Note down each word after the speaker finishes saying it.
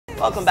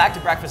Welcome back to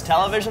Breakfast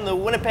Television. The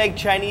Winnipeg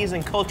Chinese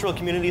and Cultural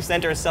Community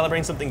Center is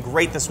celebrating something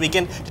great this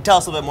weekend. To tell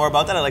us a little bit more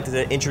about that, I'd like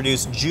to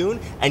introduce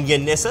Jun and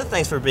Yanisa.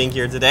 Thanks for being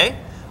here today.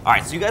 All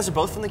right, so you guys are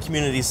both from the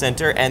community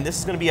center, and this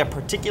is going to be a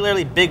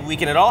particularly big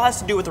weekend. It all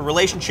has to do with the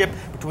relationship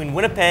between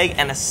Winnipeg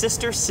and a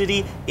sister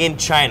city in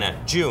China.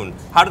 Jun,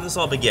 how did this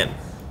all begin?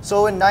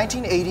 So in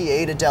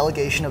 1988, a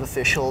delegation of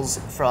officials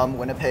from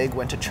Winnipeg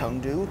went to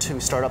Chengdu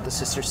to start up the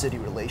sister city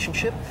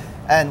relationship.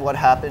 And what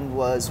happened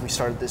was we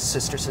started this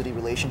sister city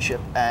relationship,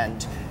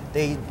 and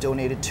they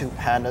donated 2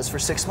 pandas for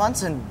 6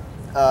 months, and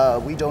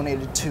we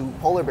donated 2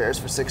 polar bears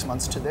for 6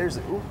 months to their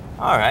zoo.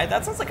 All right,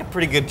 that sounds like a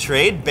pretty good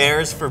trade.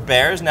 Bears for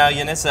bears. Now,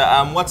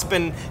 Yanisa, what's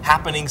been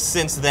happening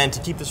since then to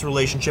keep this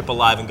relationship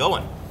alive and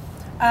going?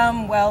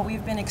 Well,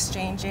 we've been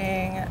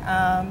exchanging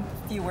a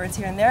few words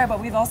here and there, but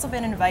we've also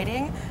been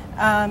inviting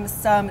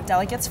some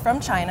delegates from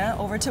China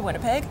over to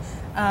Winnipeg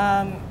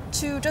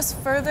to just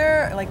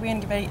further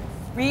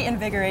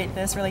reinvigorate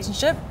this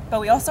relationship.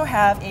 But we also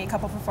have a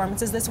couple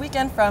performances this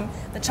weekend from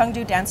the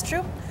Chengdu dance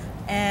troupe.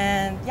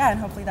 And yeah, and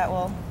hopefully that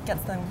will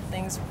get some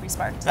things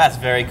resparked. That's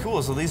very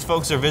cool. So these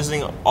folks are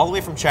visiting all the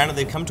way from China.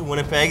 They've come to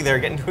Winnipeg. They're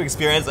getting to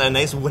experience a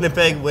nice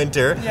Winnipeg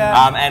winter.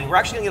 Yeah. And we're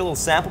actually going to get a little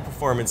sample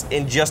performance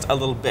in just a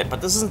little bit.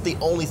 But this isn't the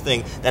only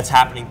thing that's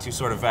happening to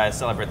sort of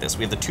celebrate this.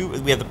 We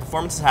have the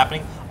performances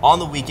happening on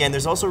the weekend.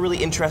 There's also a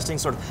really interesting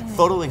sort of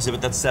photo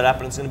exhibit that's set up,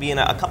 and it's going to be in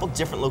a couple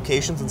different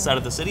locations inside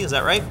of the city. Is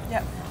that right?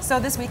 Yep. So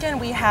this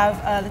weekend we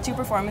have the 2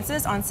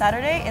 performances. On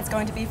Saturday, it's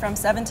going to be from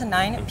 7 to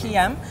 9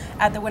 p.m.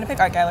 at the Winnipeg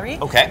Art Gallery.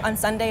 Okay. On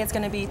Sunday, it's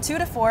going to be 2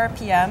 to 4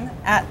 p.m.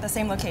 at the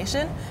same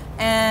location,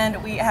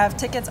 and we have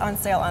tickets on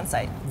sale on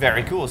site.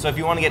 Very cool. So if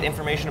you want to get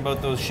information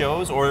about those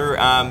shows or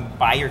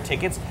buy your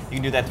tickets, you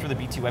can do that through the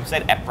BT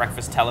website at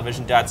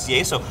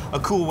breakfasttelevision.ca. So a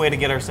cool way to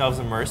get ourselves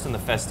immersed in the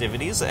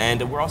festivities,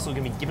 and we're also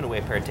going to be giving away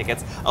a pair of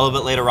tickets a little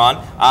bit later on.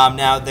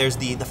 Now there's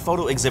the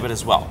photo exhibit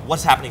as well.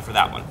 What's happening for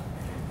that one?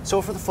 So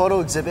for the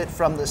photo exhibit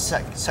from the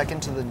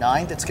 2nd to the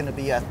 9th, it's going to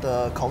be at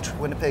the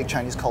Winnipeg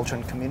Chinese Culture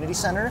and Community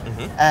Center.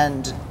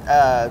 And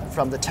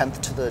from the 10th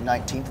to the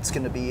 19th, it's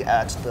going to be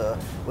at the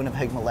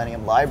Winnipeg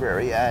Millennium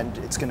Library, and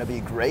it's going to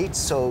be great.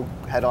 So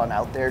head on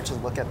out there to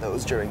look at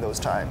those during those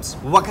times.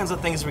 What kinds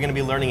of things are we going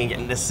to be learning and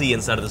getting to see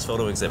inside of this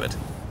photo exhibit?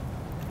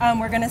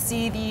 We're going to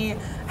see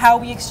how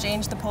we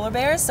exchange the polar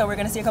bears. So we're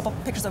going to see a couple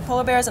pictures of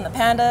polar bears and the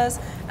pandas.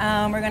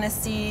 We're going to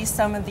see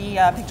some of the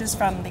pictures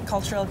from the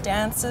cultural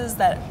dances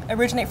that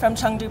originate from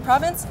Chengdu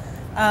province.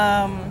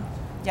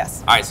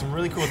 Yes. All right, some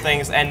really cool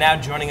things. And now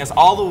joining us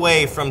all the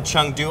way from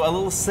Chengdu, a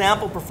little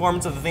sample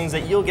performance of the things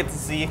that you'll get to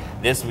see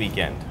this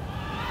weekend.